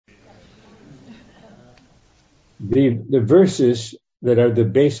The verses that are the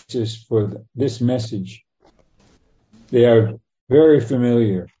basis for this message, they are very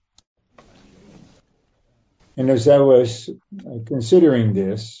familiar. And as I was considering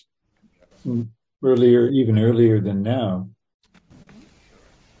this earlier, even earlier than now,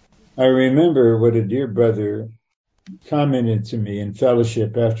 I remember what a dear brother commented to me in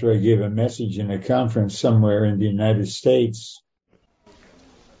fellowship after I gave a message in a conference somewhere in the United States.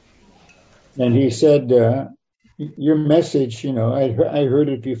 And he said, your message, I heard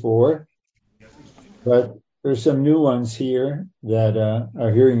it before, but there's some new ones here that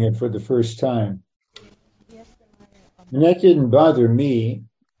are hearing it for the first time. And that didn't bother me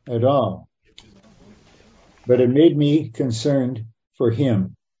at all, but it made me concerned for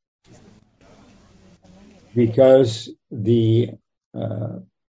him, because the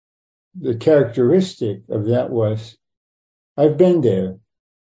characteristic of that was, I've been there.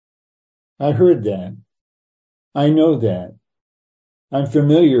 I heard that. I know that. I'm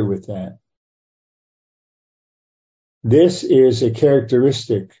familiar with that. This is a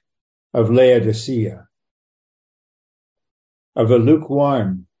characteristic of Laodicea, of a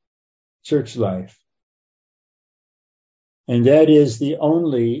lukewarm church life. And that is the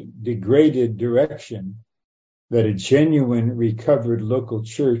only degraded direction that a genuine recovered local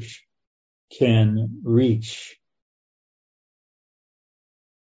church can reach.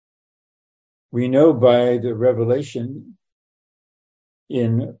 We know by the revelation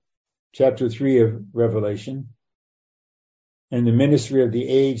in chapter 3 of Revelation, and the ministry of the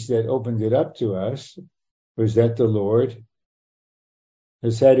age that opened it up to us, was that the Lord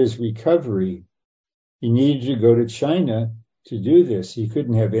has had his recovery. He needed to go to China to do this. He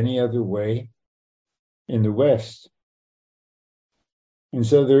couldn't have any other way in the West. And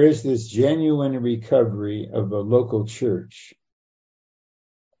so there is this genuine recovery of a local church.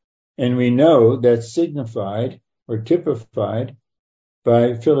 And we know that's signified or typified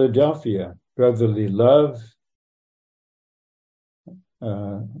by Philadelphia, brotherly love,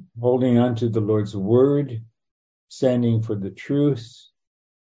 holding on to the Lord's word, standing for the truth.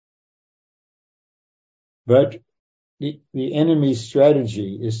 But the enemy's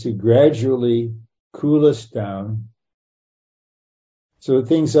strategy is to gradually cool us down so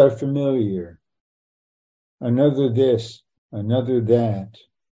things are familiar. Another this, another that.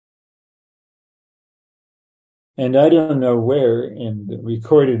 And I don't know where in the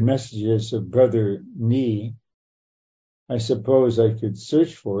recorded messages of Brother Nee, I suppose I could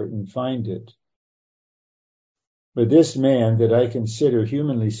search for it and find it. But this man that I consider,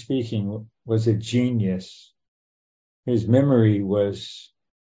 humanly speaking, was a genius. His memory was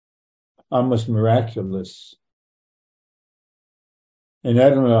almost miraculous. And I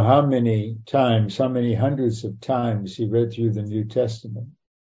don't know how many hundreds of times he read through the New Testament.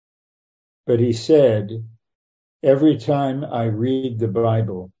 But he said, every time I read the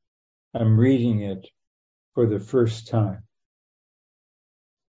Bible, I'm reading it for the first time.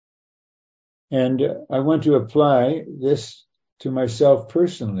 And I want to apply this to myself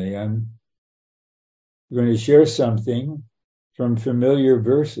personally. I'm going to share something from familiar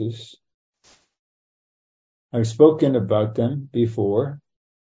verses. I've spoken about them before,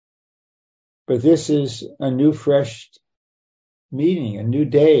 but this is a new, fresh meeting, a new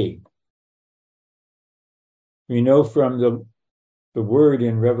day. We know from the word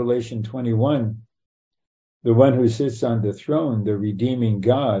in Revelation 21, the one who sits on the throne, the redeeming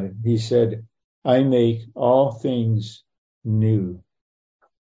God, he said, I make all things new.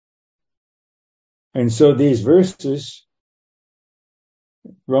 And so these verses,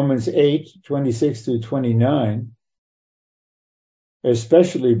 Romans 8, 26 through 29,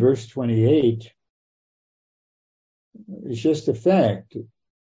 especially verse 28, is just a fact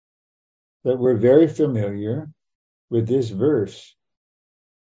that we're very familiar with this verse.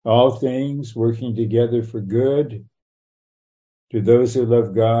 All things working together for good to those who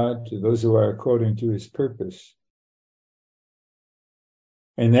love God, to those who are according to his purpose.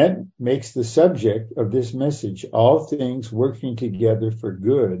 And that makes the subject of this message, all things working together for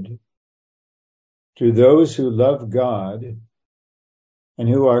good to those who love God and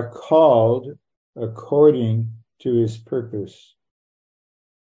who are called according to his purpose.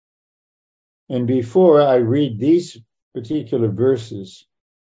 And before I read these particular verses,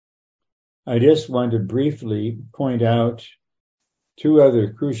 I just want to briefly point out two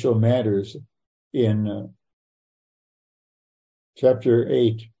other crucial matters in chapter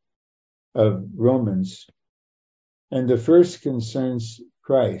 8 of Romans. And the first concerns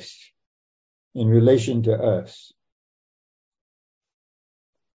Christ in relation to us.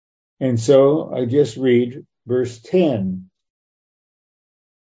 And so I just read verse 10.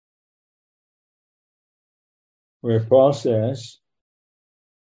 where Paul says,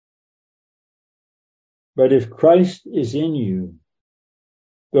 "But if Christ is in you,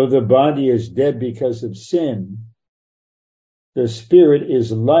 though the body is dead because of sin, the spirit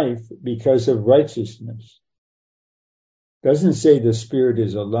is life because of righteousness." Doesn't say the spirit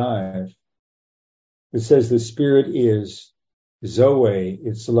is alive. It says the spirit is Zoe,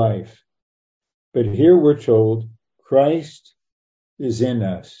 it's life. But here we're told Christ is in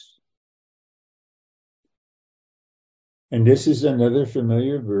us. And this is another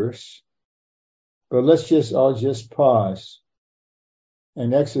familiar verse. But let's all pause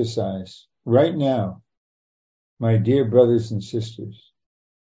and exercise right now, my dear brothers and sisters.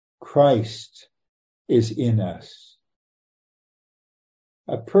 Christ is in us.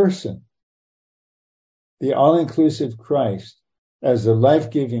 A person, the all-inclusive Christ, as the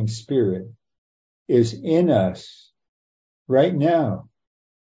life-giving spirit, is in us right now.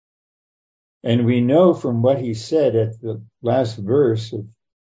 And we know from what he said at the last verse of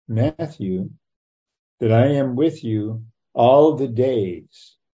Matthew that I am with you all the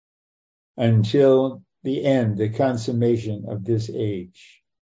days until the end, the consummation of this age.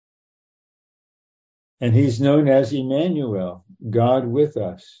 And he's known as Emmanuel, God with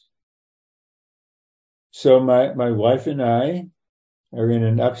us. So my wife and I are in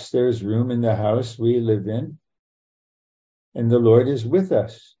an upstairs room in the house we live in, and the Lord is with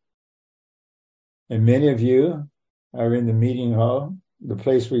us. And many of you are in the meeting hall, the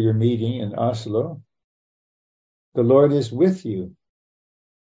place where you're meeting in Oslo. The Lord is with you.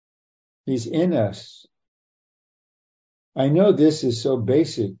 He's in us. I know this is so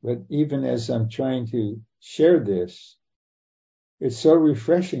basic, but even as I'm trying to share this, it's so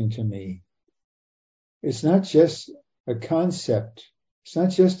refreshing to me. It's not just a concept. It's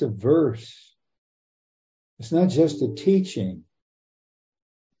not just a verse. It's not just a teaching.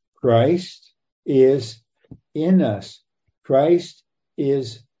 Christ is in us. Christ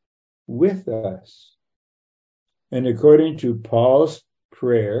is with us. And according to Paul's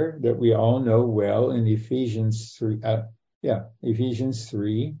prayer that we all know well in Ephesians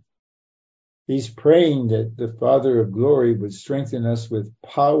 3, he's praying that the Father of glory would strengthen us with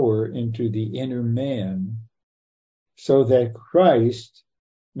power into the inner man so that Christ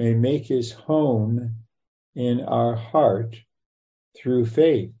may make his home in our heart through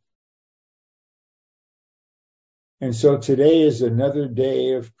faith. And so today is another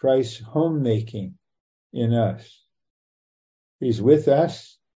day of Christ's homemaking in us. He's with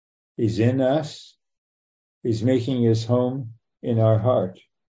us. He's in us. He's making his home in our heart.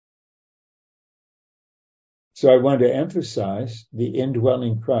 So I want to emphasize the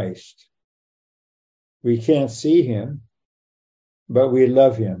indwelling Christ. We can't see him, but we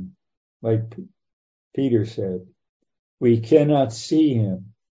love him, like Peter said. We cannot see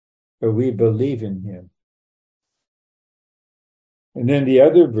him, but we believe in him. And then the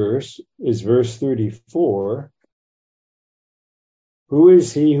other verse is verse 34. Who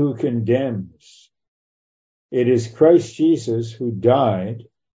is he who condemns? It is Christ Jesus who died,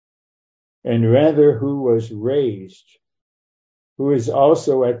 and rather who was raised, who is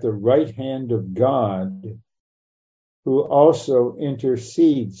also at the right hand of God, who also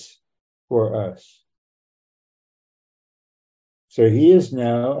intercedes for us. So he is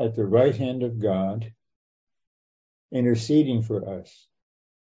now at the right hand of God, interceding for us.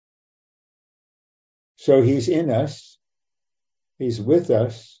 So he's in us, he's with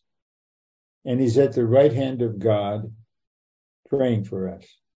us, and he's at the right hand of God, praying for us.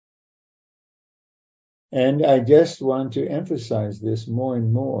 And I just want to emphasize this more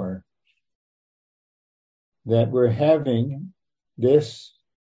and more, that we're having this,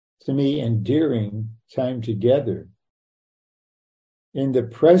 to me, endearing time together in the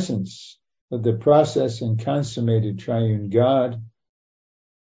presence of the process and consummated triune God,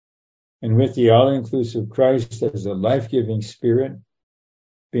 and with the all-inclusive Christ as a life-giving spirit,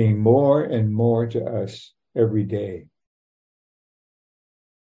 being more and more to us every day.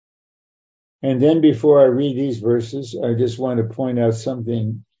 And then before I read these verses, I just want to point out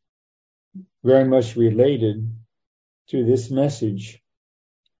something very much related to this message,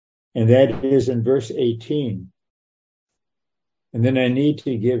 and that is in verse 18. And then I need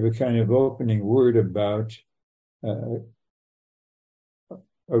to give a kind of opening word about a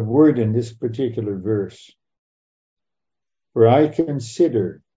word in this particular verse. For I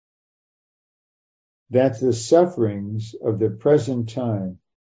consider that the sufferings of the present time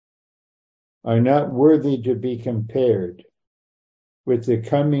are not worthy to be compared with the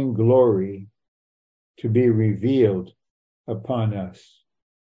coming glory to be revealed upon us.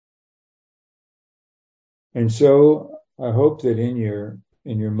 And so I hope that in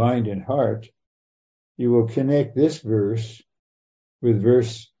your mind and heart, you will connect this verse with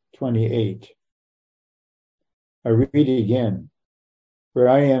verse 28. I read it again. For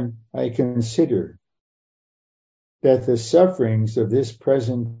I consider that the sufferings of this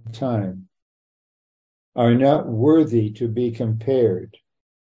present time are not worthy to be compared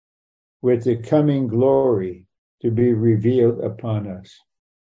with the coming glory to be revealed upon us.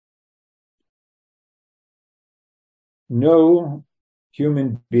 No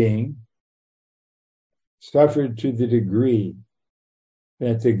human being suffered to the degree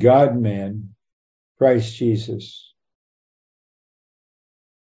that the God-man, Christ Jesus.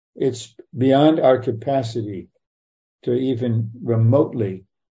 It's beyond our capacity to even remotely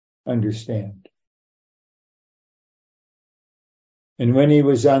understand. And when he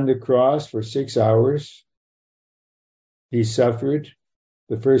was on the cross for 6 hours, he suffered,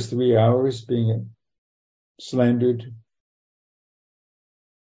 the first 3 hours being slandered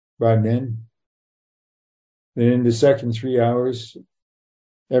by men. Then in the second 3 hours,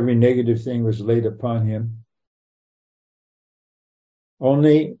 every negative thing was laid upon him.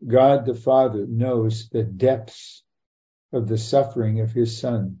 Only God the Father knows the depths of the suffering of his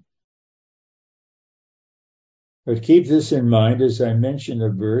Son. But keep this in mind as I mention a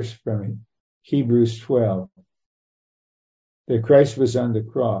verse from Hebrews 12, that Christ was on the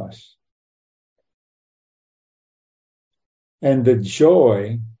cross. And the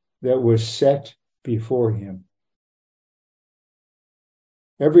joy that was set before him.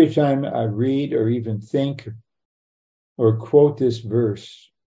 Every time I read or even think or quote this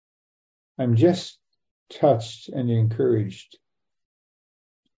verse, I'm just touched and encouraged.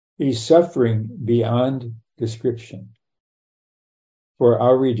 He's suffering beyond description for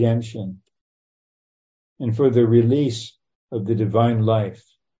our redemption and for the release of the divine life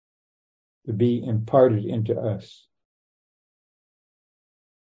to be imparted into us.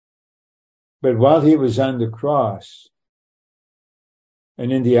 But while he was on the cross,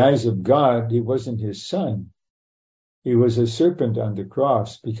 and in the eyes of God, he wasn't his son. He was a serpent on the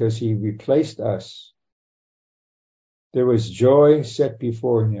cross because he replaced us. There was joy set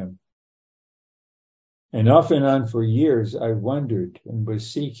before him. And off and on for years, I wondered and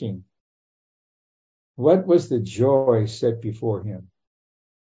was seeking, what was the joy set before him?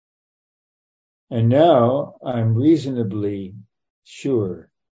 And now I'm reasonably sure.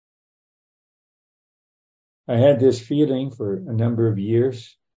 I had this feeling for a number of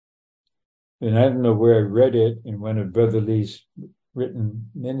years, and I don't know where I read it in one of Brother Lee's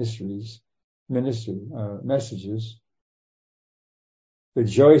written messages. The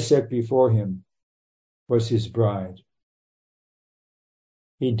joy set before him was his bride.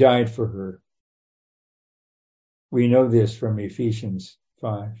 He died for her. We know this from Ephesians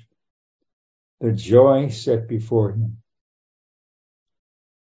 5. The joy set before him.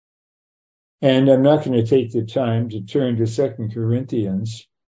 And I'm not going to take the time to turn to 2 Corinthians,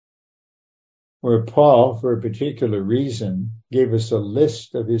 where Paul, for a particular reason, gave us a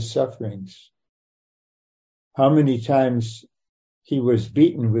list of his sufferings. How many times he was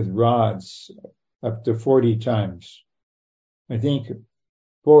beaten with rods, up to 40 times. I think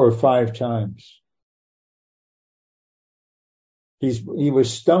 4 or 5 times. He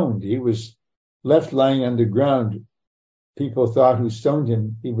was stoned. He was left lying on the ground. People thought who stoned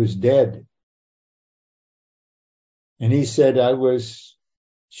him, he was dead. And he said, I was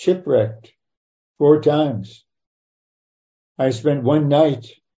shipwrecked 4 times. I spent 1 night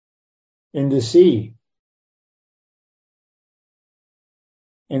in the sea.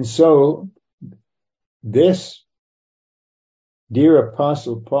 And so this dear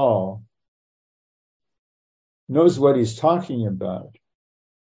Apostle Paul knows what he's talking about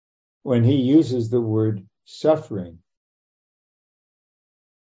when he uses the word suffering.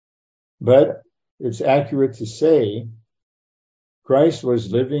 But it's accurate to say Christ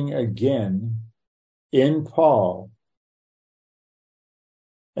was living again in Paul.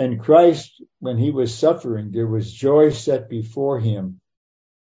 And Christ, when he was suffering, there was joy set before him.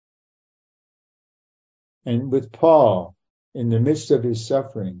 And with Paul, in the midst of his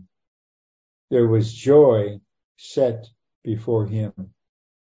suffering, there was joy set before him.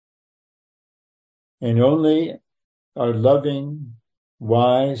 And only our loving,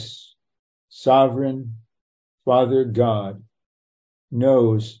 wise, sovereign Father God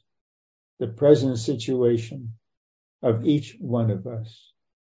knows the present situation of each one of us.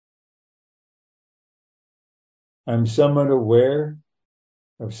 I'm somewhat aware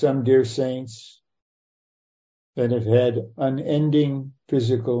of some dear saints that have had unending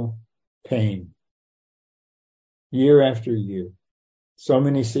physical pain year after year, so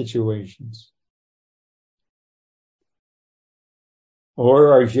many situations.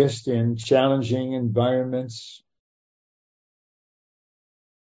 or are just in challenging environments,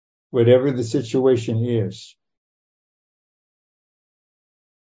 whatever the situation is.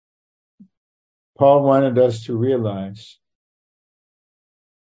 Paul wanted us to realize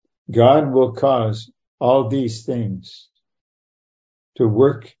God will cause all these things to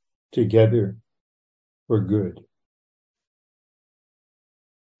work together for good.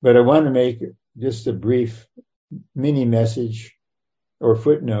 But I want to make just a brief mini message or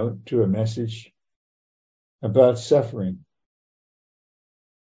footnote to a message about suffering.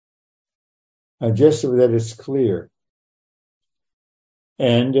 Just so that it's clear.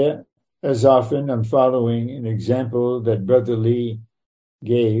 And as often, I'm following an example that Brother Lee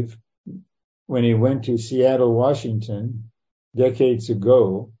gave when he went to Seattle, Washington, decades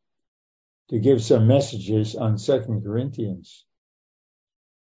ago, to give some messages on 2 Corinthians.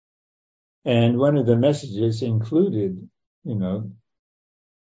 And one of the messages included,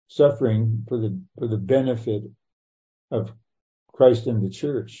 suffering for the benefit of Christ and the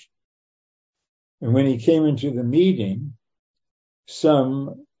church. And when he came into the meeting,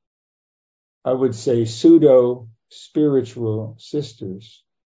 some, I would say, pseudo-spiritual sisters,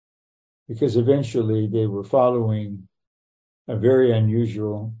 because eventually they were following a very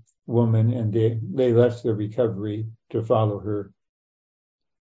unusual woman and they left the recovery to follow her.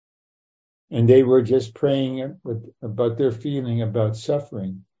 And they were just praying about their feeling about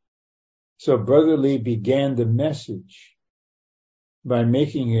suffering. So Brother Lee began the message by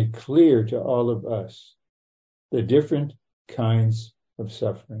making it clear to all of us the different kinds of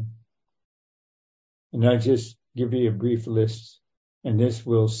suffering. And I just give you a brief list, and this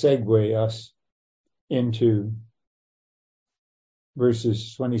will segue us into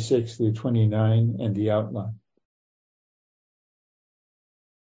verses 26 through 29 and the outline.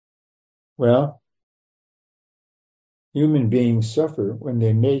 Well, human beings suffer when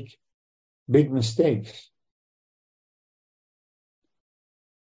they make big mistakes.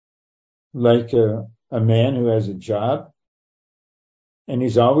 Like a man who has a job and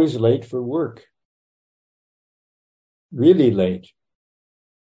he's always late for work. Really late.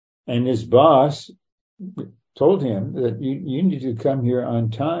 And his boss told him that you need to come here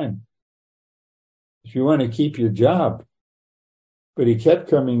on time if you want to keep your job. But he kept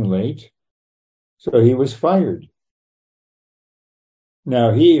coming late, so he was fired.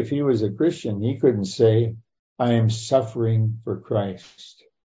 Now if he was a Christian, he couldn't say, I am suffering for Christ.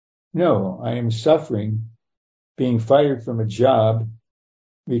 No, I am suffering being fired from a job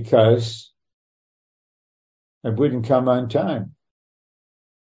because I wouldn't come on time.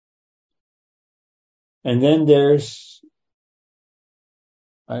 And then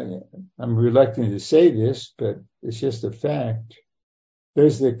I'm reluctant to say this, but it's just a fact.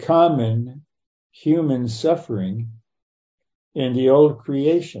 There's the common human suffering in the old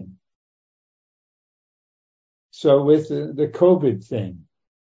creation. So with the COVID thing,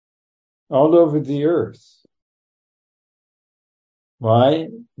 all over the earth. Why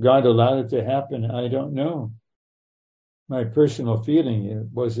God allowed it to happen, I don't know. My personal feeling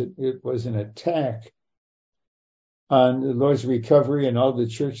was it was an attack on the Lord's recovery and all the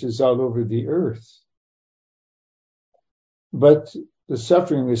churches all over the earth. But the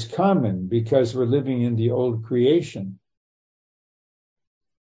suffering is common because we're living in the old creation.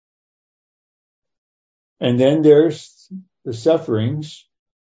 And then there's the sufferings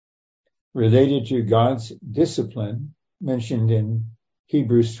related to God's discipline, mentioned in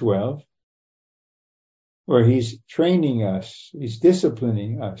Hebrews 12, where he's training us, he's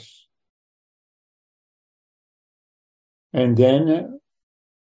disciplining us. And then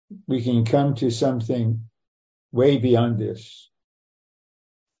we can come to something way beyond this.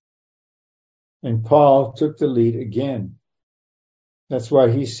 And Paul took the lead again. That's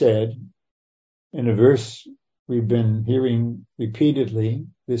why he said, in a verse we've been hearing repeatedly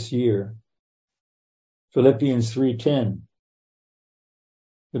this year, Philippians 3:10,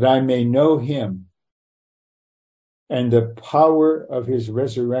 that I may know him and the power of his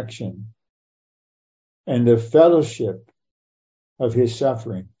resurrection and the fellowship of his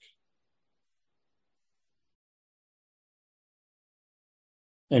sufferings.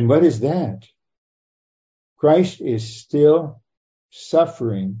 And what is that? Christ is still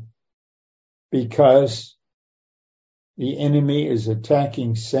suffering because the enemy is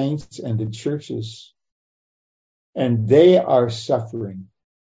attacking saints and the churches, and they are suffering.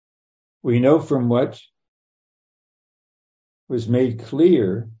 We know from what was made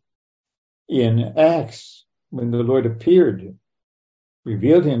clear in Acts when the Lord appeared,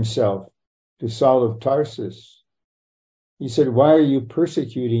 revealed himself to Saul of Tarsus. He said, why are you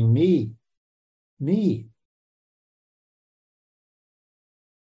persecuting me? Me.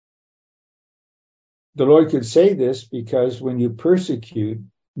 the Lord could say this because when you persecute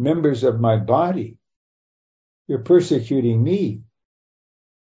members of my body, you're persecuting me.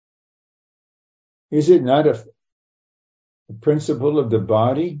 Is it not a principle of the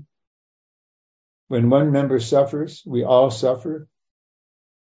body? When one member suffers, we all suffer.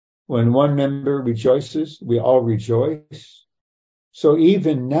 When one member rejoices, we all rejoice. So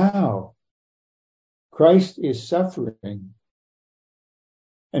even now, Christ is suffering.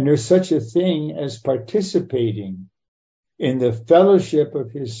 And there's such a thing as participating in the fellowship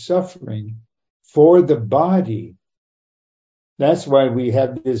of his suffering for the body. That's why we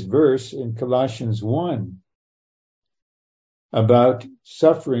have this verse in Colossians 1 about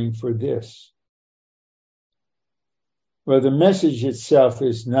suffering for this. Well, the message itself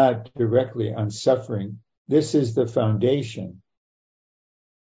is not directly on suffering. This is the foundation.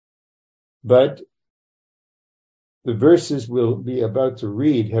 But the verses we'll be about to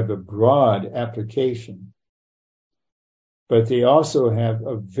read have a broad application, but they also have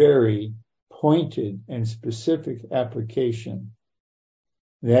a very pointed and specific application.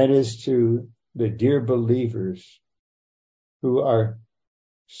 That is to the dear believers who are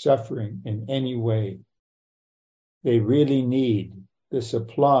suffering in any way. They really need the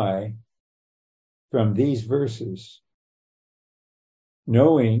supply from these verses,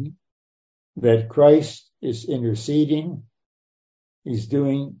 knowing that Christ is interceding. He's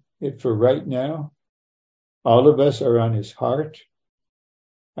doing it for right now. All of us are on his heart.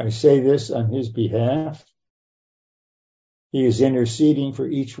 I say this on his behalf. He is interceding for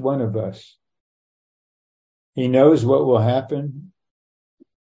each one of us. He knows what will happen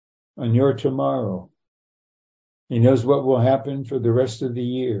on your tomorrow. He knows what will happen for the rest of the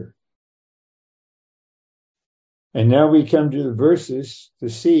year. And now we come to the verses to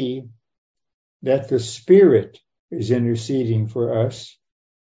see that the Spirit is interceding for us.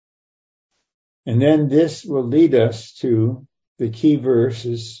 And then this will lead us to the key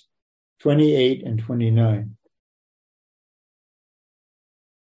verses 28 and 29.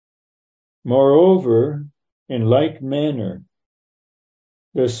 Moreover, in like manner,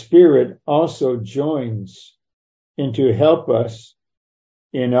 the Spirit also joins in to help us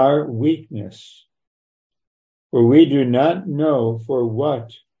in our weakness, for we do not know for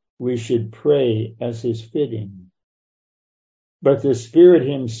what we should pray as is fitting. But the Spirit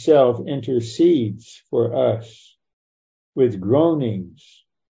himself intercedes for us with groanings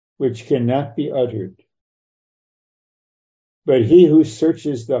which cannot be uttered. But he who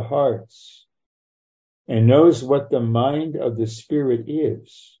searches the hearts and knows what the mind of the Spirit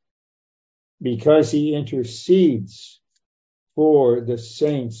is, because he intercedes for the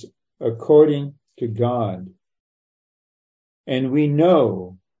saints according to God. And we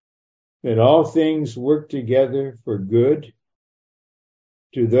know that all things work together for good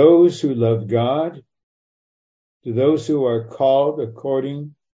to those who love God, to those who are called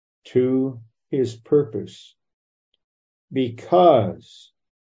according to his purpose. Because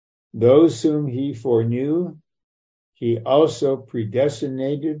those whom he foreknew, he also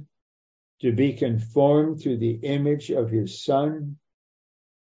predestinated to be conformed to the image of his Son,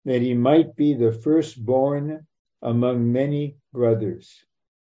 that he might be the firstborn among many brothers.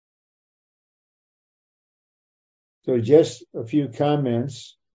 So just a few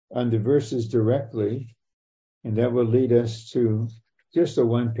comments on the verses directly, and that will lead us to just a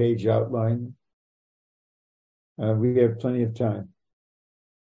one-page outline. We have plenty of time.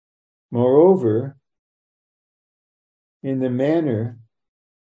 Moreover, in the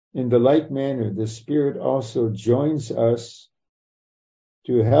like manner, the Spirit also joins us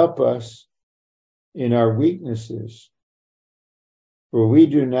to help us in our weaknesses, for we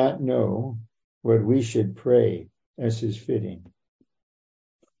do not know what we should pray as is fitting.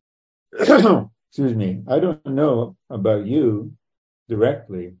 Excuse me. I don't know about you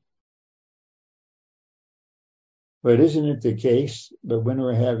directly, but isn't it the case that when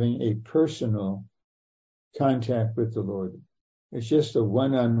we're having a personal contact with the Lord, it's just a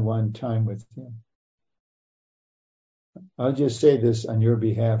one-on-one time with him? I'll just say this on your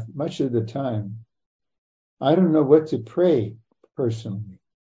behalf. Much of the time, I don't know what to pray personally.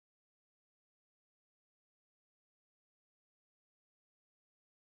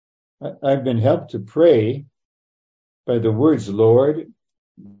 I've been helped to pray by the words, Lord,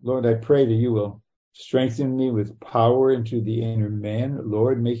 I pray that you will strengthen me with power into the inner man.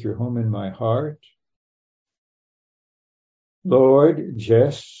 Lord, make your home in my heart. Lord,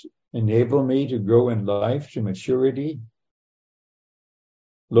 just enable me to grow in life to maturity.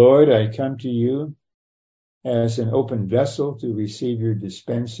 Lord, I come to you as an open vessel to receive your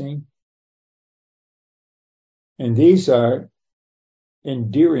dispensing. And these are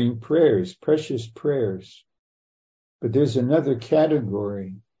endearing prayers, precious prayers. But there's another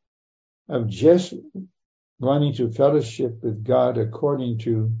category of just wanting to fellowship with God according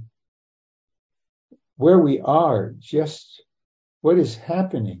to where we are, just what is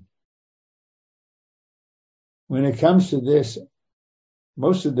happening. When it comes to this,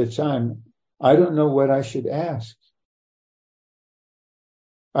 most of the time, I don't know what I should ask.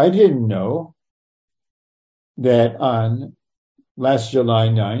 I didn't know that on last July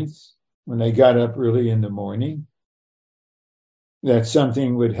 9th, when I got up early in the morning, that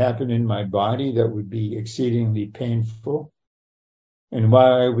something would happen in my body that would be exceedingly painful, and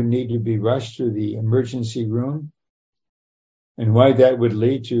why I would need to be rushed to the emergency room, and why that would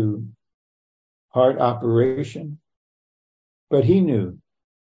lead to heart operation. But he knew.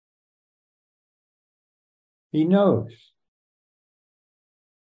 He knows.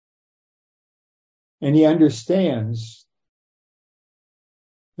 And he understands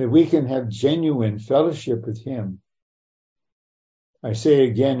that we can have genuine fellowship with him. I say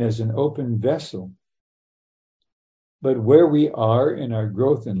again, as an open vessel. But where we are in our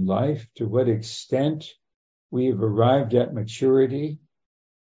growth in life, to what extent we have arrived at maturity,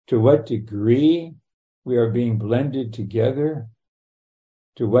 to what degree we are being blended together,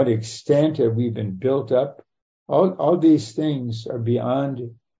 to what extent have we been built up, all these things are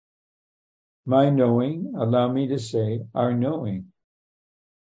beyond my knowing, allow me to say, our knowing.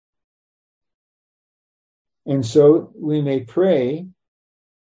 And so we may pray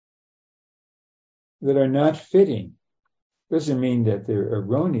that are not fitting. Doesn't mean that they're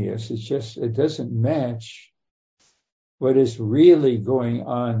erroneous. It's just, it doesn't match what is really going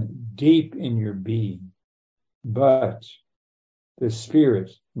on deep in your being. But the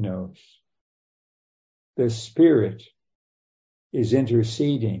Spirit knows. The Spirit is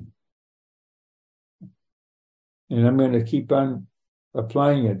interceding. And I'm going to keep on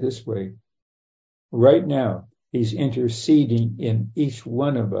applying it this way. Right now, he's interceding in each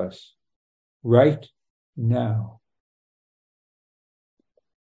one of us. Right now.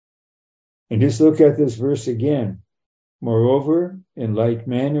 And just look at this verse again. Moreover, in like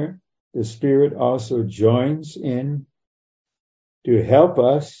manner, the Spirit also joins in to help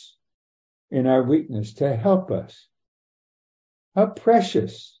us in our weakness, to help us. How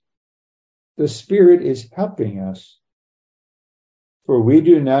precious. The Spirit is helping us. For we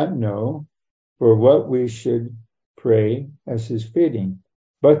do not know for what we should pray as is fitting,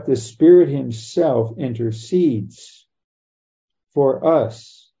 but the Spirit himself intercedes for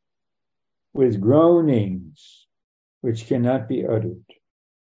us with groanings which cannot be uttered.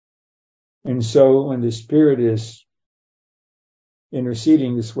 And so when the Spirit is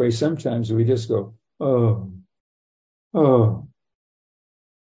interceding this way, sometimes we just go, oh.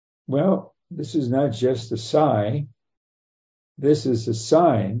 Well, this is not just a sigh. This is a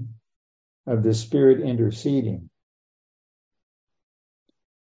sign of the Spirit interceding.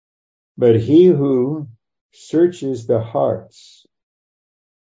 But he who searches the hearts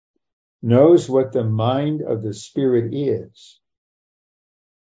knows what the mind of the Spirit is,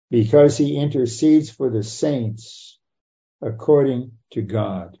 because he intercedes for the saints according to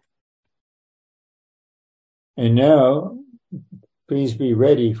God. And now, please be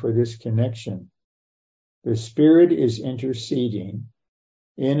ready for this connection. The Spirit is interceding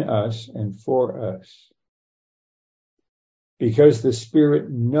in us and for us, because the Spirit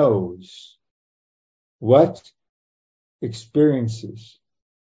knows what experiences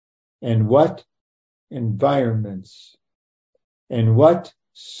and what environments and what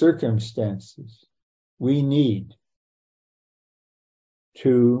circumstances we need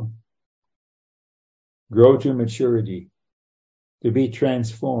to grow to maturity, to be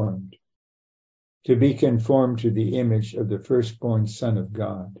transformed, to be conformed to the image of the firstborn Son of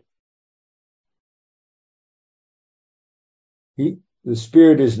God. The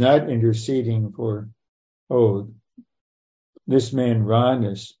Spirit is not interceding for, this man Ron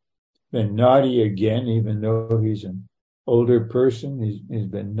has been naughty again, even though he's an older person. He's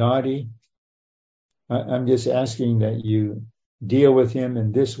been naughty. I'm just asking that you deal with him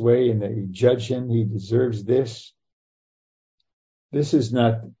in this way and that you judge him. He deserves this. This is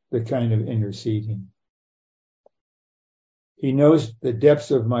not the kind of interceding. He knows the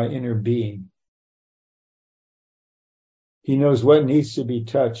depths of my inner being. He knows what needs to be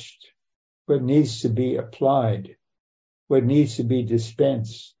touched, what needs to be applied, what needs to be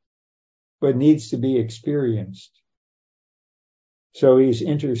dispensed, what needs to be experienced. So he's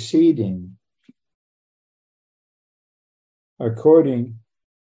interceding according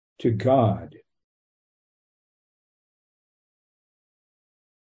to God.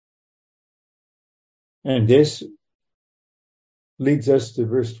 And this leads us to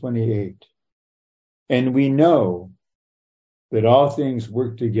verse 28. And we know that all things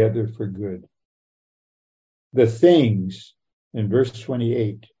work together for good. The things in verse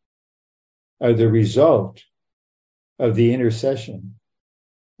 28 are the result of the intercession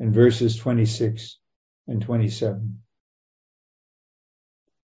in verses 26 and 27.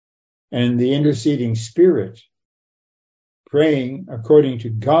 And the interceding Spirit, praying according to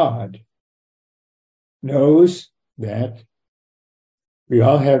God, knows that we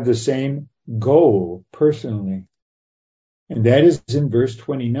all have the same goal personally. And that is in verse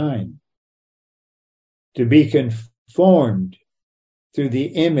 29. To be conformed to the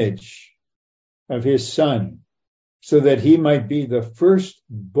image of his Son, so that he might be the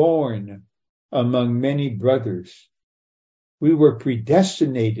firstborn among many brothers. We were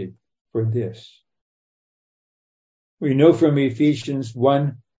predestinated for this. We know from Ephesians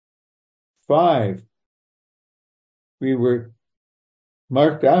 1:5, we were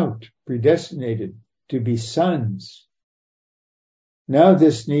marked out, predestinated to be sons. Now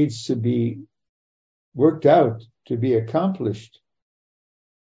this needs to be worked out, to be accomplished.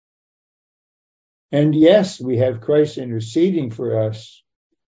 And yes, we have Christ interceding for us.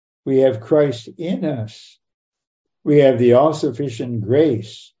 We have Christ in us. We have the all-sufficient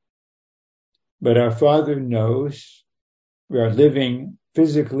grace. But our Father knows we are living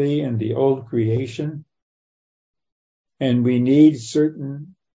physically in the old creation, and we need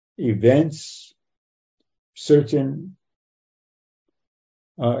certain events, certain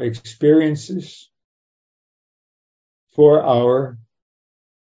experiences for our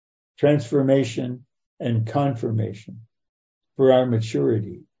transformation and confirmation, for our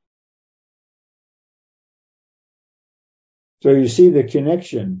maturity. So you see the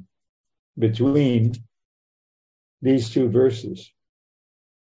connection between these two verses.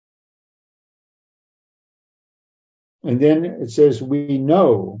 And then it says, we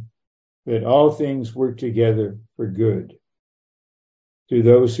know that all things work together for good to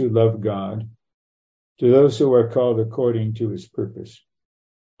those who love God, to those who are called according to his purpose.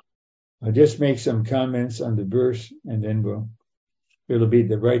 I'll just make some comments on the verse, and then it'll be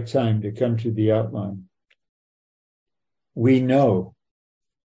the right time to come to the outline. We know,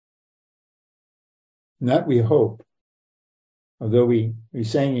 not we hope, although we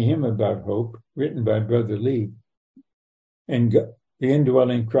sang a hymn about hope, written by Brother Lee, and the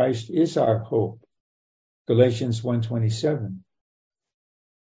indwelling Christ is our hope, Galatians 1:27.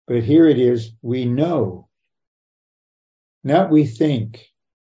 But here it is, we know, not we think,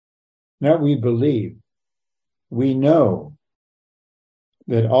 not we believe. We know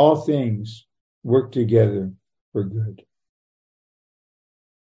that all things work together for good.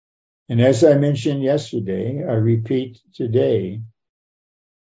 And as I mentioned yesterday, I repeat today,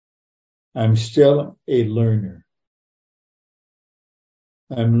 I'm still a learner.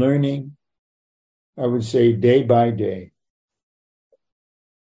 I'm learning, I would say, day by day.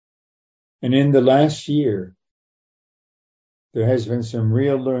 And in the last year, there has been some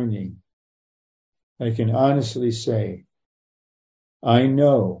real learning. I can honestly say, I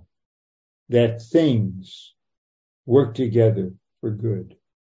know that things work together for good.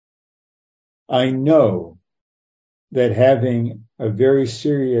 I know that having a very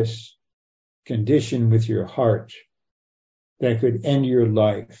serious condition with your heart that could end your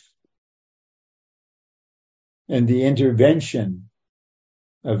life, and the intervention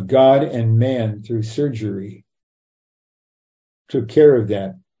of God and man through surgery took care of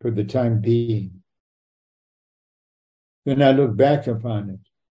that for the time being. Then I look back upon it.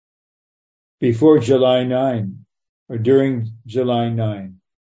 Before July 9, or during July 9,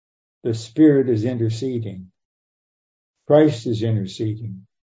 the Spirit is interceding. Christ is interceding.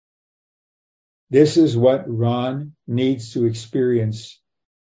 This is what Ron needs to experience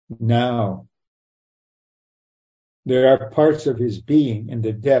now. There are parts of his being in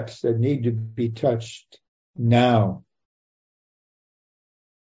the depths that need to be touched now.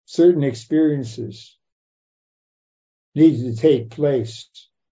 Certain experiences need to take place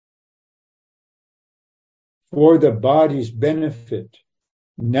for the body's benefit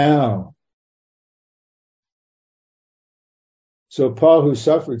now. So Paul, who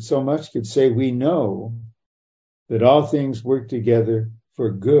suffered so much, could say, we know that all things work together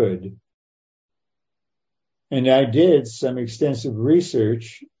for good. And I did some extensive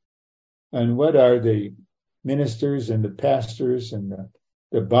research on what are the ministers and the pastors and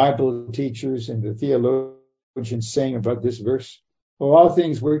the Bible teachers and the theologians saying about this verse. Well, all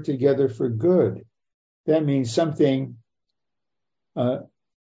things work together for good. That means something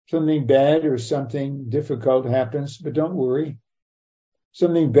bad or something difficult happens, but don't worry.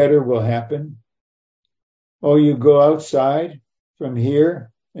 Something better will happen. Oh, you go outside from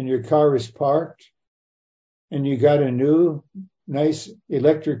here and your car is parked and you got a new, nice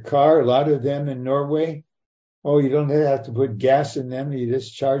electric car, a lot of them in Norway. Oh, you don't have to put gas in them. You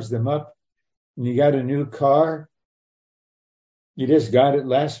just charge them up and you got a new car. You just got it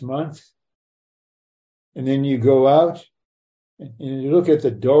last month. And then you go out and you look at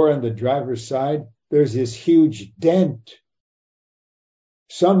the door on the driver's side. There's this huge dent.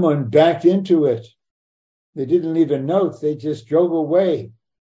 Someone backed into it. They didn't leave a note. They just drove away.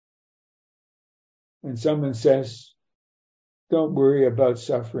 And someone says, don't worry about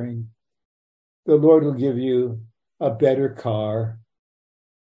suffering. The Lord will give you a better car.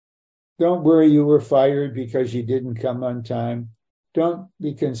 Don't worry you were fired because you didn't come on time. Don't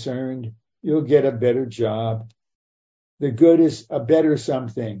be concerned. You'll get a better job. The good is a better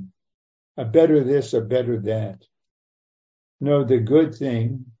something, a better this, a better that. No, the good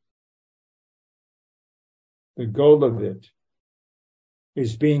thing, the goal of it,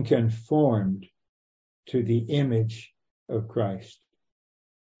 is being conformed to the image of Christ.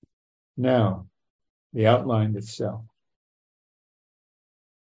 Now, the outline itself.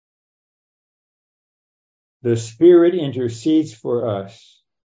 The Spirit intercedes for us,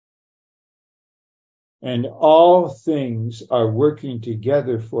 and all things are working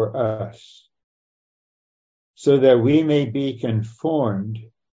together for us, so that we may be conformed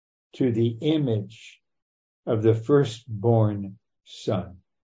to the image of the firstborn Son.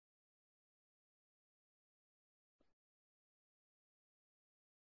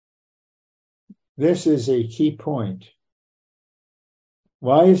 This is a key point.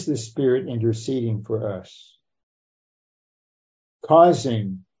 Why is the Spirit interceding for us?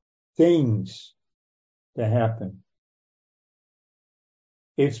 Causing things to happen.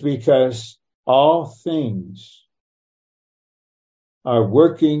 It's because all things are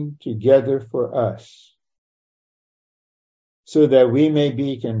working together for us, so that we may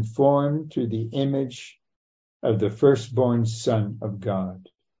be conformed to the image of the firstborn Son of God.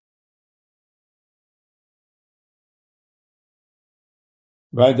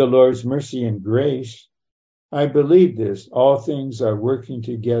 By the Lord's mercy and grace, I believe this. All things are working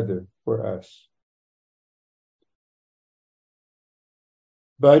together for us.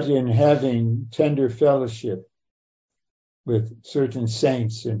 But in having tender fellowship with certain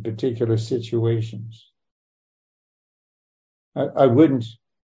saints in particular situations, I wouldn't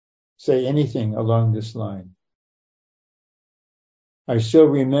say anything along this line. I still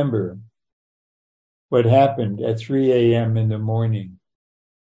remember what happened at 3 a.m. in the morning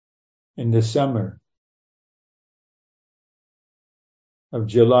in the summer of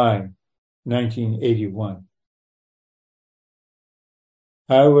July 1981.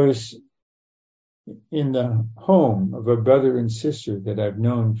 I was in the home of a brother and sister that I've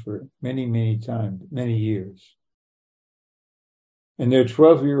known for many times, many years. And their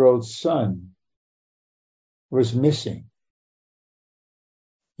 12-year-old son was missing.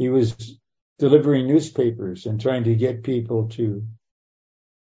 He was delivering newspapers and trying to get people to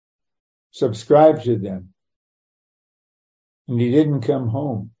subscribe to them. And he didn't come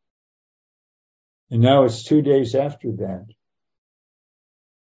home. And now it's 2 days after that.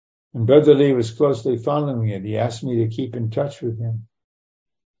 And Brother Lee was closely following it. He asked me to keep in touch with him.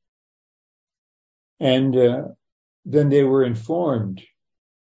 And then they were informed.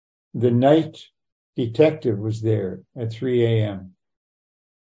 The night detective was there at 3 a.m.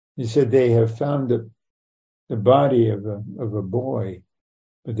 He said they have found the body of a boy,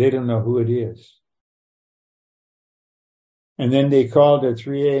 but they don't know who it is. And then they called at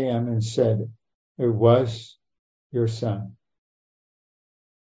 3 a.m. and said, it was your son.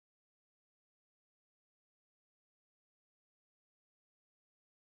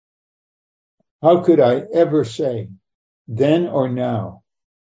 How could I ever say, then or now,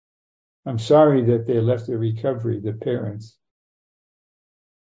 I'm sorry that they left the recovery, the parents.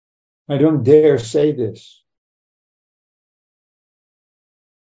 I don't dare say this.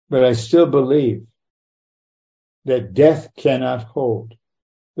 But I still believe that death cannot hold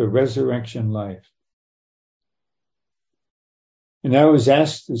the resurrection life. And I was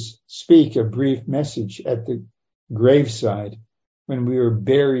asked to speak a brief message at the graveside when we were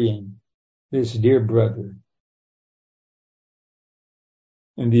burying this dear brother.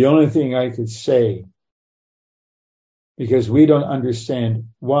 And the only thing I could say, because we don't understand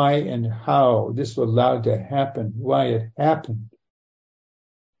why and how this was allowed to happen, why it happened.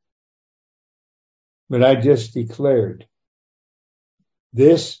 But I just declared,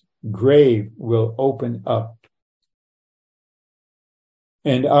 this grave will open up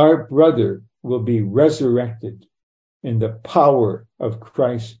and our brother will be resurrected in the power of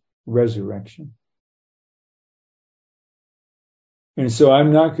Christ's resurrection. And so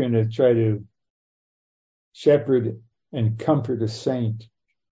I'm not going to try to shepherd and comfort a saint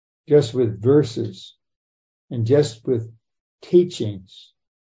just with verses and just with teachings.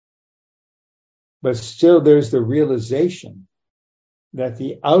 But still there's the realization that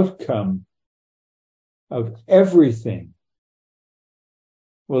the outcome of everything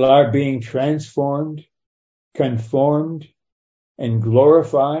will our being transformed, conformed, and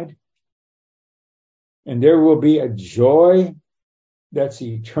glorified. And there will be a joy that's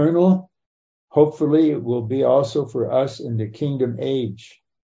eternal. Hopefully it will be also for us in the kingdom age.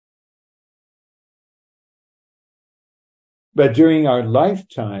 But during our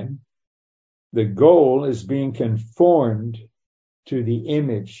lifetime, the goal is being conformed to the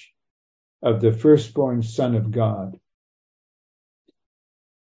image of the firstborn Son of God.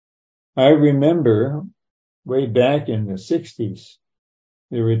 I remember way back in the 60s,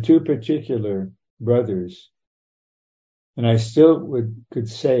 there were two particular brothers, and I still could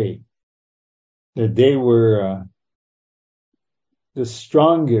say that they were the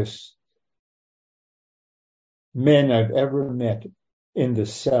strongest men I've ever met in the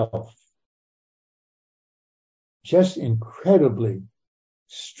self. Just incredibly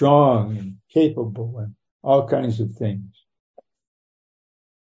strong and capable and all kinds of things.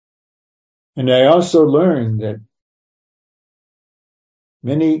 And I also learned that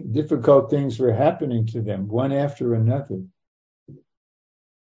many difficult things were happening to them, one after another.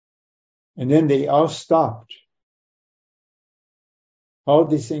 And then they all stopped. All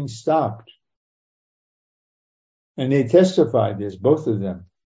these things stopped. And they testified this, both of them.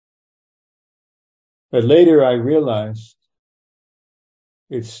 But later I realized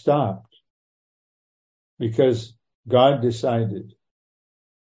it stopped because God decided,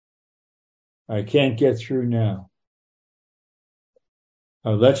 I can't get through now.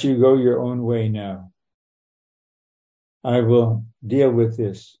 I'll let you go your own way now. I will deal with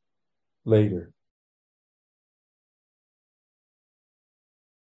this later.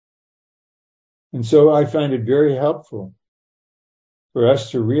 And so I find it very helpful for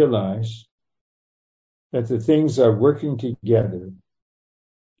us to realize that the things are working together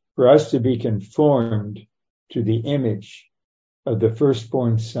for us to be conformed to the image of the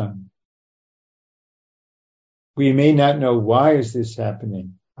firstborn Son. We may not know why is this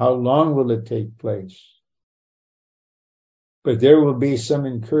happening, how long will it take place, but there will be some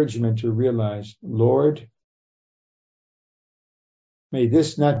encouragement to realize, Lord, may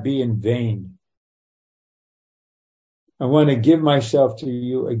this not be in vain. I want to give myself to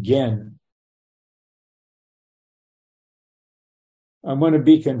you again. I want to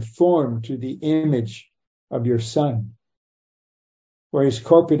be conformed to the image of your Son, or his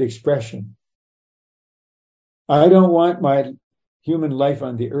corporate expression. I don't want my human life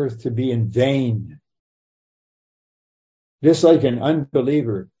on the earth to be in vain. Just like an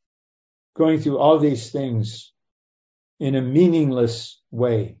unbeliever going through all these things in a meaningless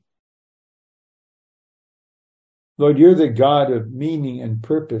way. Lord, you're the God of meaning and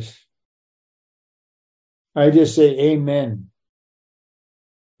purpose. I just say amen.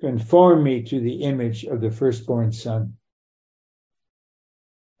 Conform me to the image of the firstborn Son.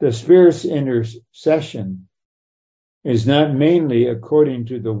 The Spirit's intercession is not mainly according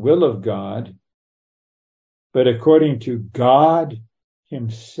to the will of God, but according to God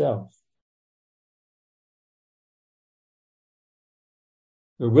himself.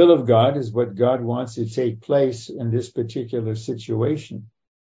 The will of God is what God wants to take place in this particular situation.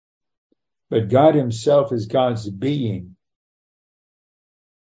 But God himself is God's being.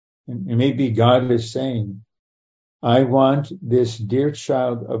 And maybe God is saying, I want this dear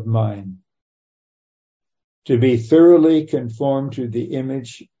child of mine to be thoroughly conformed to the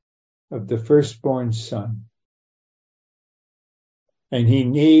image of the firstborn Son. And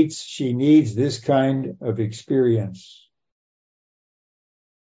she needs this kind of experience.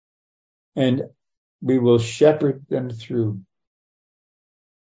 And we will shepherd them through.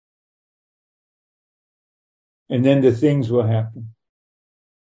 And then the things will happen.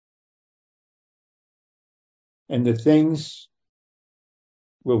 And the things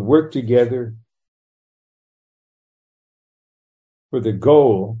will work together for the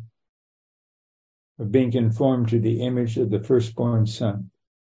goal of being conformed to the image of the firstborn Son.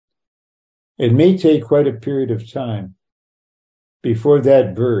 It may take quite a period of time before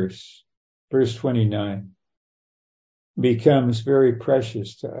that verse 29, becomes very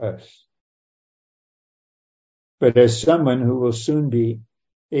precious to us. But as someone who will soon be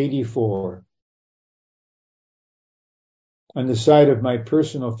 84, on the side of my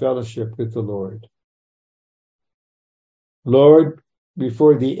personal fellowship with the Lord, Lord,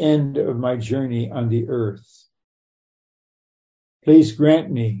 before the end of my journey on the earth, Please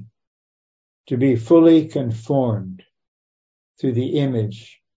grant me to be fully conformed to the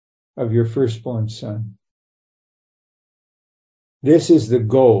image of your firstborn Son. This is the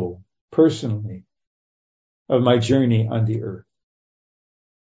goal, personally, of my journey on the earth.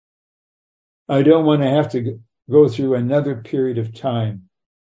 I don't want to have to go through another period of time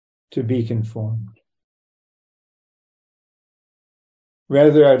to be conformed.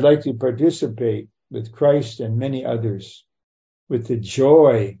 Rather, I'd like to participate with Christ and many others with the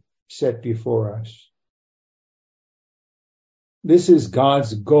joy set before us. This is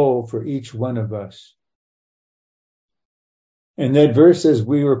God's goal for each one of us. And that verse says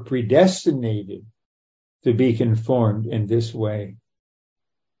we were predestinated to be conformed in this way.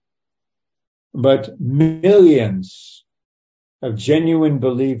 But millions of genuine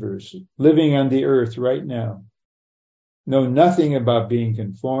believers living on the earth right now know nothing about being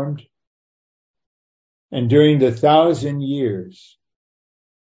conformed. And during the 1,000 years,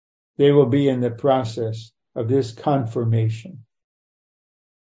 they will be in the process of this conformation.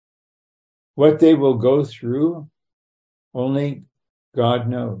 What they will go through, only God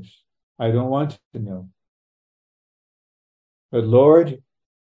knows. I don't want to know. But Lord,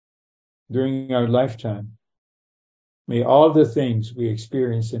 during our lifetime, may all the things we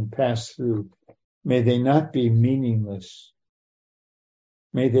experience and pass through, may they not be meaningless.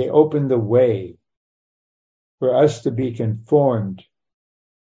 May they open the way for us to be conformed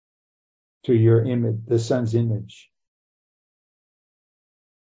to your image, the Son's image.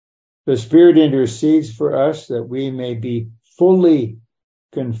 The Spirit intercedes for us that we may be fully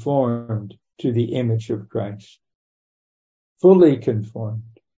conformed to the image of Christ. Fully conformed.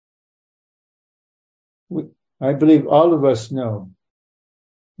 I believe all of us know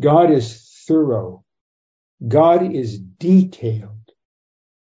God is thorough. God is detailed.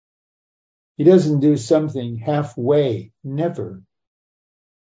 He doesn't do something halfway, never.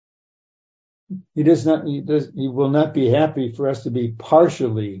 He will not be happy for us to be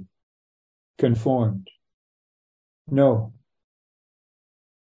partially conformed. No.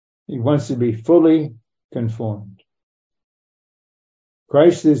 He wants to be fully conformed.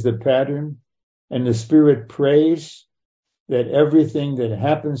 Christ is the pattern, and the Spirit prays that everything that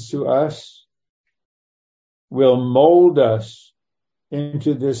happens to us will mold us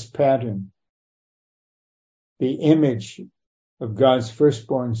into this pattern, the image of God's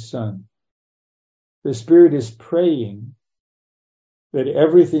firstborn Son. The Spirit is praying that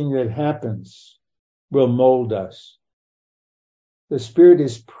everything that happens will mold us. The Spirit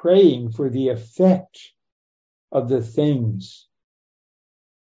is praying for the effect of the things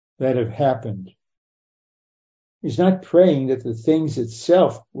that have happened. He's not praying that the things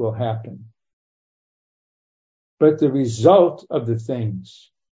itself will happen, but the result of the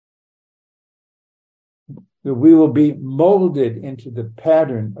things, that we will be molded into the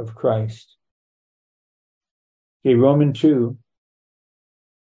pattern of Christ. Okay, Romans 2.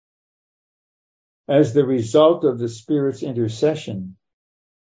 As the result of the Spirit's intercession,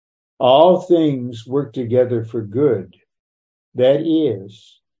 all things work together for good. That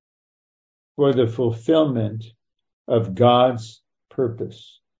is, for the fulfillment of God's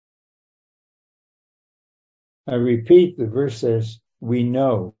purpose. I repeat, the verse says, we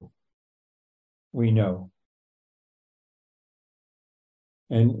know. We know.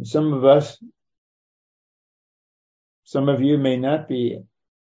 And some of you may not be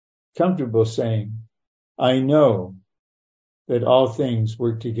comfortable saying, I know that all things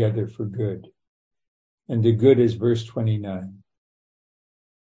work together for good. And the good is verse 29.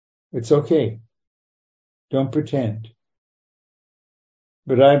 It's okay. Don't pretend.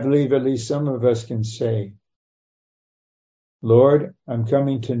 But I believe at least some of us can say, Lord, I'm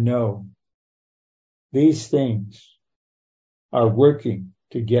coming to know these things are working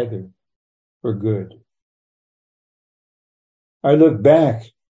together for good. I look back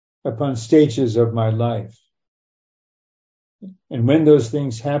upon stages of my life, and when those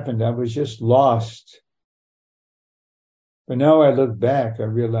things happened, I was just lost. But now I look back, I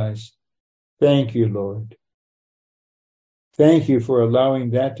realize, thank you, Lord. Thank you for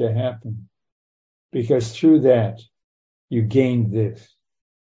allowing that to happen, because through that, you gained this.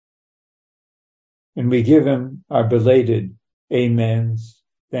 And we give him our belated amens,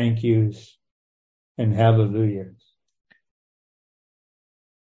 thank yous, and hallelujahs.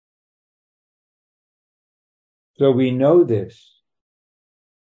 So we know this.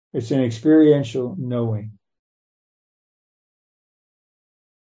 It's an experiential knowing.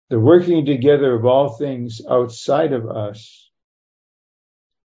 The working together of all things outside of us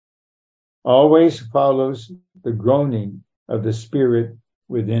always follows the groaning of the Spirit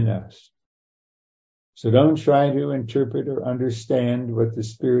within us. So don't try to interpret or understand what the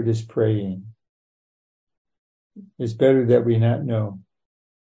Spirit is praying. It's better that we not know,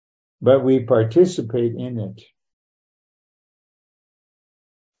 but we participate in it.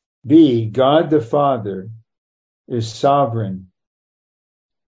 B, God the Father is sovereign,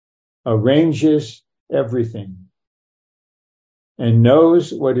 arranges everything, and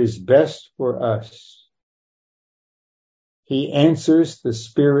knows what is best for us. He answers the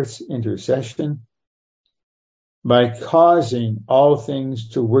Spirit's intercession by causing all things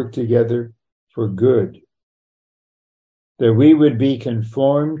to work together for good, that we would be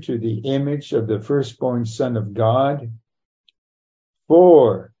conformed to the image of the firstborn Son of God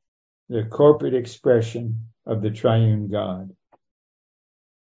for the corporate expression of the triune God.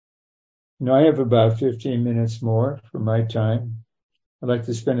 Now I have about 15 minutes more for my time. I'd like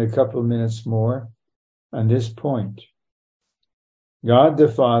to spend a couple of minutes more on this point. God the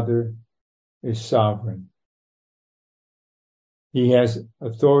Father is sovereign. He has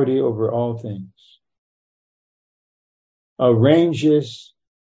authority over all things, arranges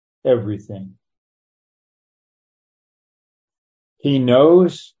everything. He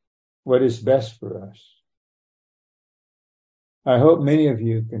knows what is best for us. I hope many of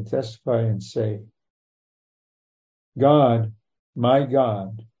you can testify and say, God, my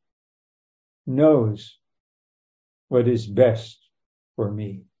God, knows what is best for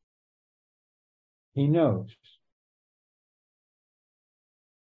me. He knows.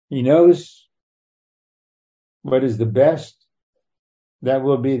 He knows what is the best. That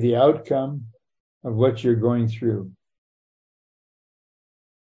will be the outcome of what you're going through.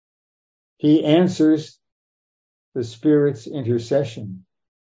 He answers the Spirit's intercession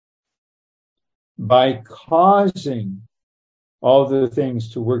by causing all the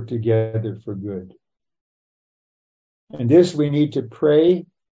things to work together for good. And this we need to pray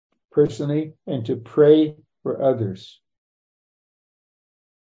personally and to pray for others.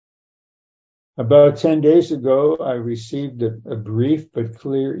 About 10 days ago, I received a brief but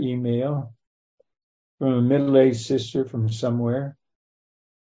clear email from a middle-aged sister from somewhere.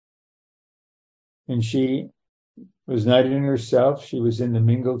 And she was not in herself. She was in the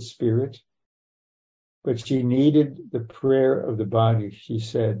mingled spirit. But she needed the prayer of the body. She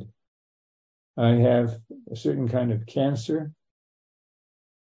said, I have a certain kind of cancer.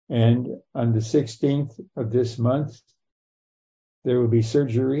 And on the 16th of this month, there will be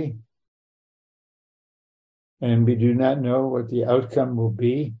surgery. And we do not know what the outcome will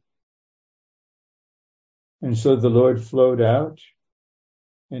be. And so the Lord flowed out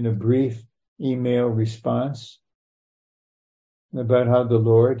in a brief email response about how the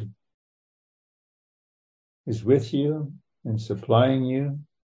Lord is with you and supplying you.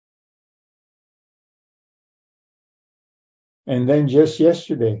 And then just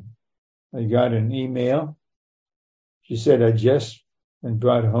yesterday, I got an email. She said, I just been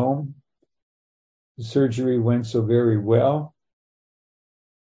brought home. The surgery went so very well.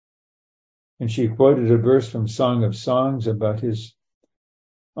 And she quoted a verse from Song of Songs about his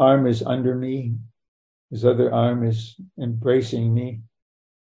arm is under me. His other arm is embracing me.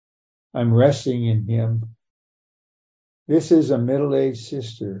 I'm resting in him. This is a middle-aged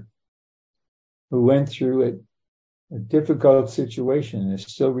sister who went through a difficult situation and is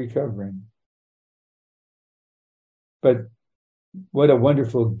still recovering. But what a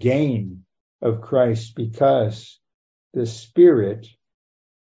wonderful gain of Christ, because the Spirit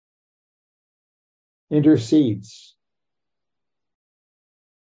intercedes,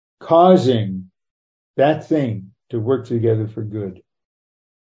 causing that thing to work together for good.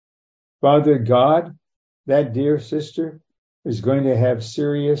 Father God, that dear sister is going to have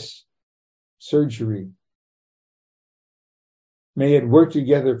serious surgery. May it work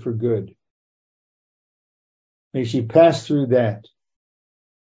together for good. May she pass through that,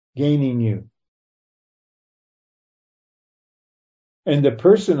 gaining you. And the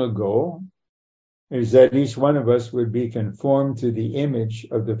personal goal is that each one of us would be conformed to the image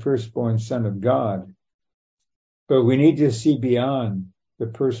of the firstborn Son of God. But we need to see beyond the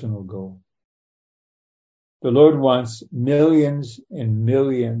personal goal. The Lord wants millions and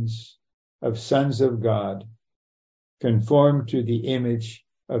millions of sons of God conformed to the image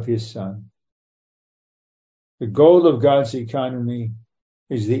of his Son. The goal of God's economy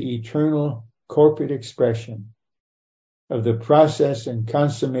is the eternal corporate expression of the process and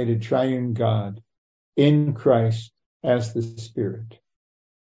consummated triune God in Christ as the Spirit.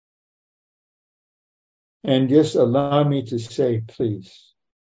 And just allow me to say, please,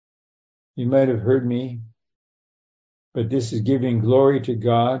 you might have heard me, but this is giving glory to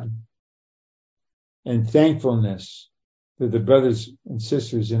God and thankfulness to the brothers and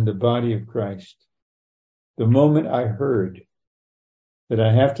sisters in the body of Christ the moment I heard that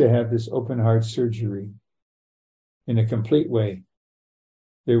I have to have this open heart surgery in a complete way,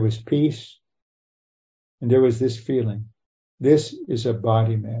 there was peace and there was this feeling. This is a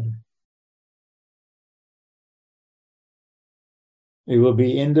body matter. It will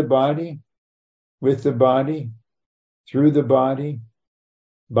be in the body, with the body, through the body,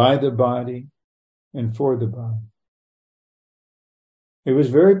 by the body, and for the body. It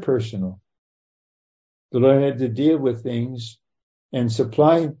was very personal. The Lord had to deal with things and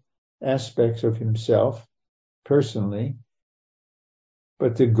supply aspects of himself personally,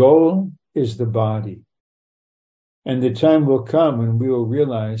 but the goal is the body. And the time will come when we will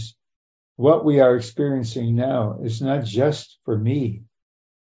realize what we are experiencing now is not just for me,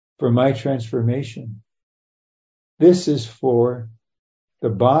 for my transformation. This is for the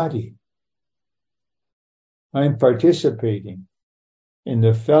body. I'm participating in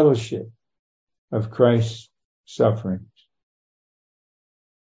the fellowship of Christ's sufferings.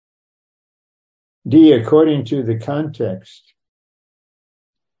 D, according to the context,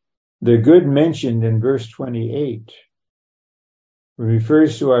 the good mentioned in verse 28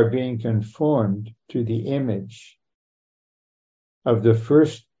 refers to our being conformed to the image of the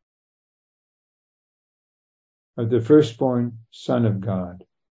firstborn Son of God.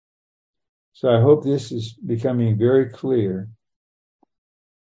 So I hope this is becoming very clear.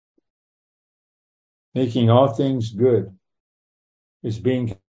 Making all things good is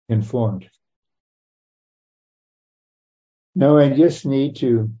being conformed. Now I just need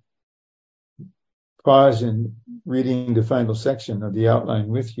to pause in reading the final section of the outline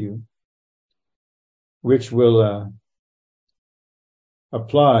with you, which will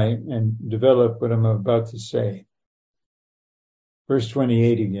apply and develop what I'm about to say. Verse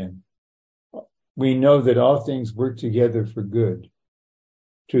 28 again. We know that all things work together for good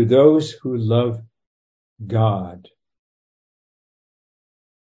to those who love God,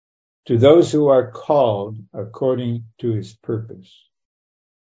 to those who are called according to his purpose.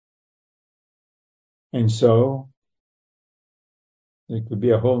 And so, there could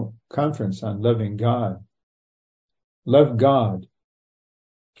be a whole conference on loving God. Love God.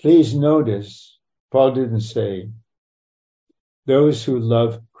 Please notice, Paul didn't say, those who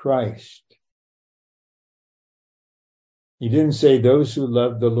love Christ. He didn't say those who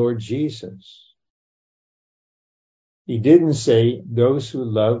love the Lord Jesus. He didn't say those who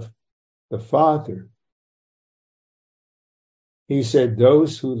love the Father. He said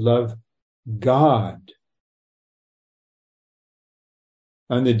those who love God.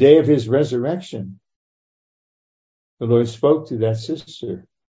 On the day of his resurrection, the Lord spoke to that sister.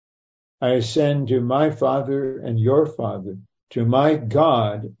 I ascend to my Father and your Father, to my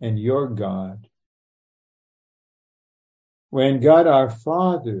God and your God. When God our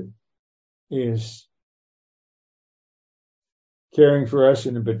Father is caring for us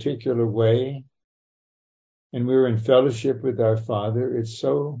in a particular way, and we're in fellowship with our Father, it's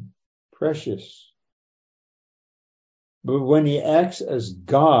so precious. But when he acts as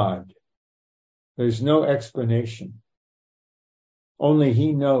God, there's no explanation. Only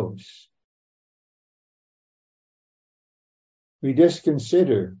he knows. We just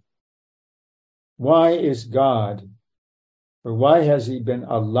consider, why is God, or why has he been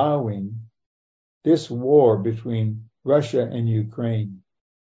allowing this war between Russia and Ukraine,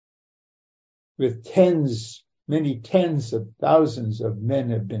 with many tens of thousands of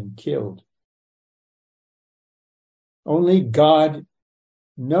men have been killed? Only God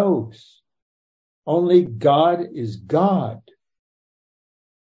knows. Only God is God.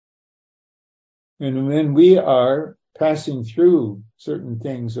 And when we are passing through certain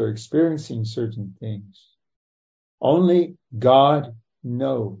things or experiencing certain things, only God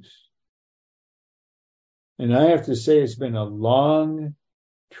knows. And I have to say, it's been a long,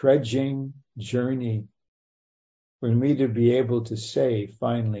 trudging journey for me to be able to say,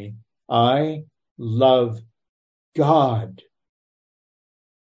 finally, I love God.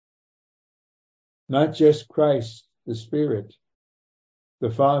 Not just Christ, the Spirit,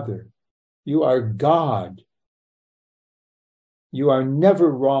 the Father. You are God. You are never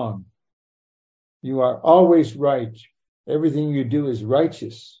wrong. You are always right. Everything you do is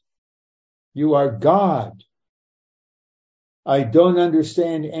righteous. You are God. I don't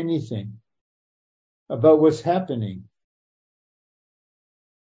understand anything about what's happening,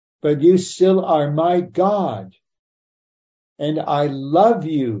 but you still are my God, and I love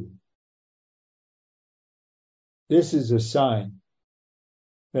you. This is a sign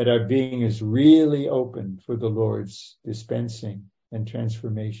that our being is really open for the Lord's dispensing and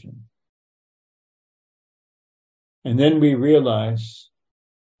transformation. And then we realize,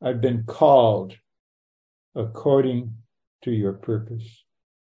 I've been called according to your purpose.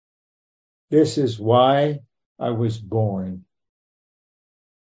 This is why I was born,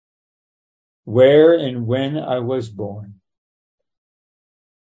 where and when I was born.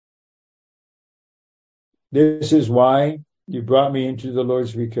 This is why you brought me into the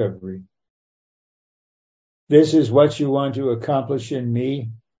Lord's recovery. This is what you want to accomplish in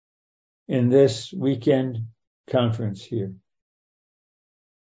me in this weekend conference here.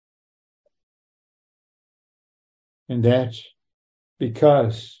 And that's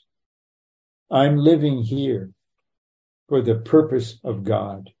because I'm living here for the purpose of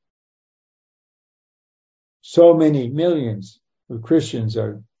God. So many millions of Christians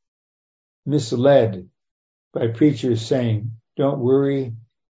are misled by preachers saying, don't worry,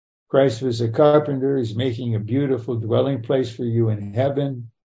 Christ was a carpenter, he's making a beautiful dwelling place for you in heaven.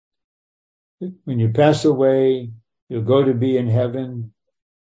 When you pass away, you'll go to be in heaven.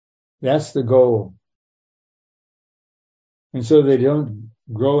 That's the goal. And so they don't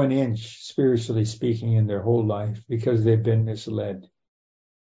grow an inch, spiritually speaking, in their whole life because they've been misled.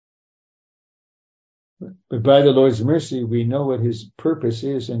 But by the Lord's mercy, we know what his purpose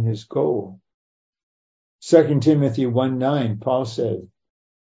is and his goal. 2 Timothy 1:9, Paul said,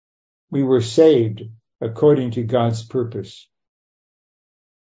 we were saved according to God's purpose.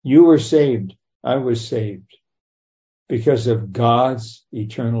 You were saved, I was saved, because of God's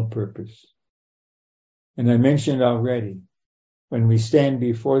eternal purpose. And I mentioned already, when we stand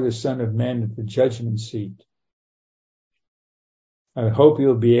before the Son of Man at the judgment seat, I hope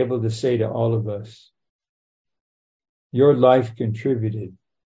you'll be able to say to all of us, your life contributed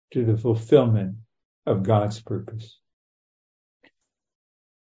to the fulfillment of God's purpose.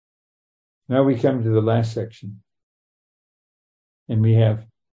 Now we come to the last section, and we have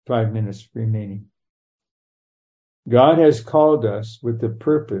 5 minutes remaining. God has called us with the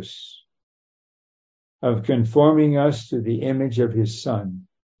purpose of conforming us to the image of his Son.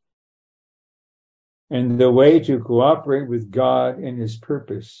 And the way to cooperate with God in his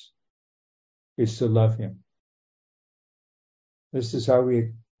purpose is to love him. This is how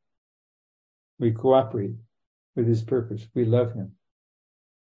we cooperate with his purpose. We love him.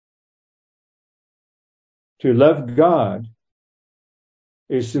 To love God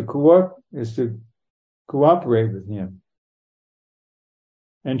is to cooperate with him.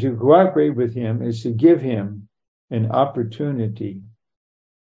 And to cooperate with him is to give him an opportunity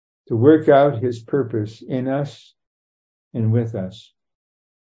to work out his purpose in us and with us.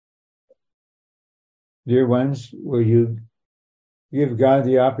 Dear ones, will you give God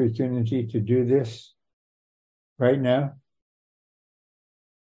the opportunity to do this right now?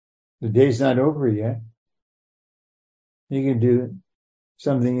 The day's not over yet. You can do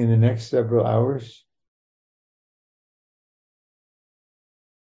something in the next several hours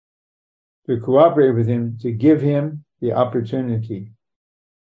to cooperate with him, to give him the opportunity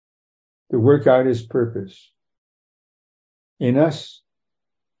to work out his purpose in us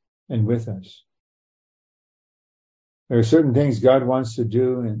and with us. There are certain things God wants to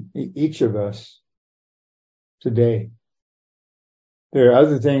do in each of us today. There are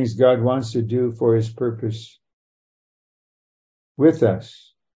other things God wants to do for his purpose with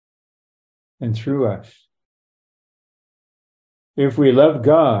us and through us. If we love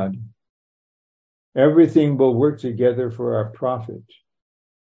God, everything will work together for our profit.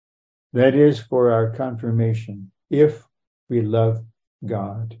 That is, for our confirmation, if we love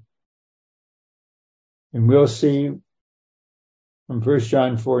God. And we'll see from 1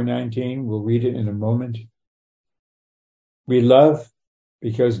 John 4:19, we'll read it in a moment. We love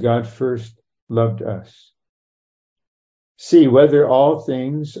because God first loved us. See whether all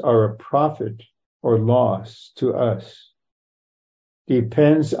things are a profit or loss to us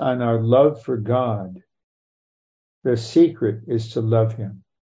depends on our love for God. The secret is to love him.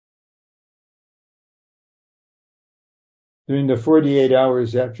 During the 48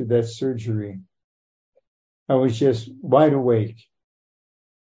 hours after that surgery, I was just wide awake.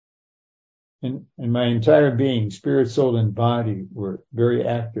 And my entire being, spirit, soul, and body were very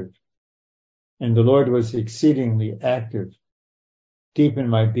active. And the Lord was exceedingly active, deep in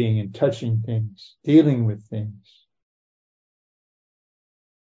my being, and touching things, dealing with things.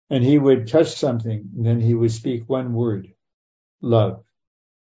 And he would touch something, and then he would speak one word, love.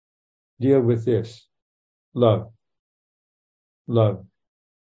 Deal with this. Love. Love.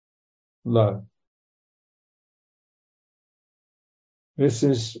 Love. This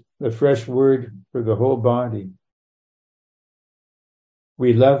is the fresh word for the whole body.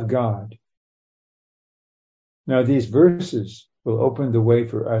 We love God. Now these verses will open the way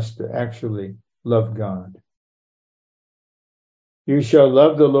for us to actually love God. You shall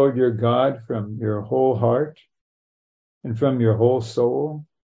love the Lord your God from your whole heart and from your whole soul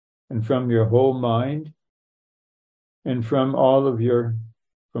and from your whole mind and from all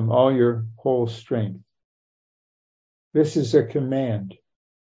your whole strength. This is a command.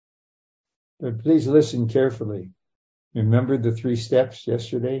 But please listen carefully. Remember the 3 steps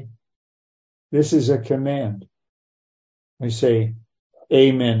yesterday? This is a command. I say,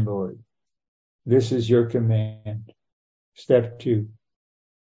 Amen, Lord. This is your command. Step 2.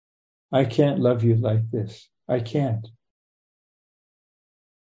 I can't love you like this. I can't.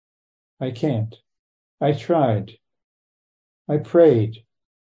 I can't. I tried. I prayed.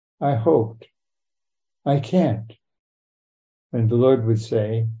 I hoped. I can't. And the Lord would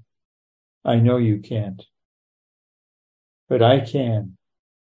say, I know you can't, but I can.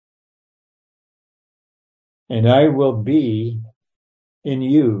 And I will be in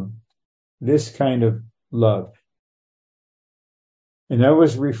you this kind of love. And I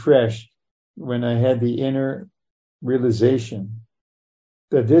was refreshed when I had the inner realization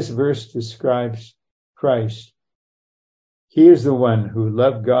that this verse describes Christ. He is the one who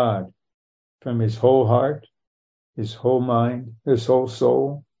loved God from his whole heart, his whole mind, his whole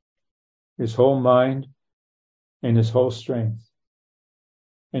soul, his whole mind, and his whole strength.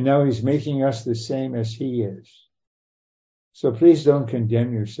 And now he's making us the same as he is. So please don't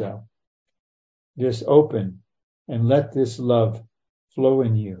condemn yourself. Just open and let this love flow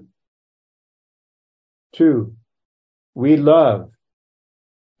in you. 2, we love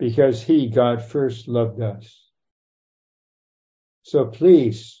because God first loved us. So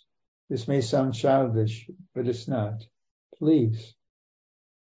please, this may sound childish, but it's not. Please,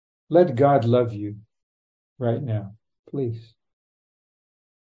 let God love you right now. Please.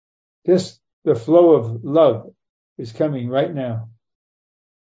 The flow of love is coming right now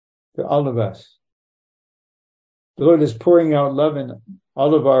to all of us. The Lord is pouring out love in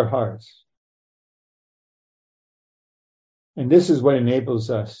all of our hearts. And this is what enables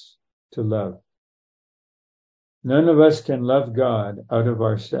us to love. None of us can love God out of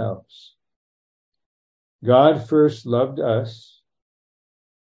ourselves. God first loved us,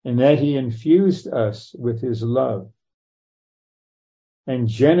 and that he infused us with his love and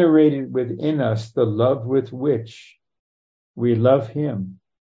generated within us the love with which we love him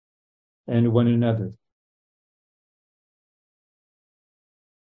and one another.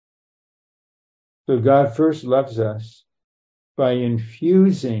 So God first loves us by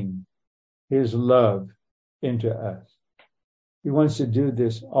infusing his love into us. He wants to do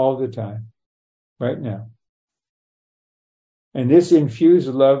this all the time, right now. And this infused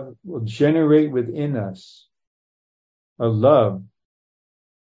love will generate within us a love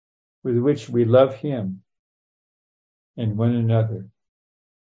with which we love him and one another.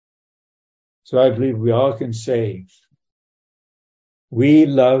 So I believe we all can say, we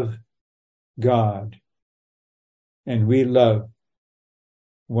love God and we love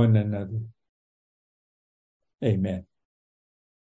one another. Amen.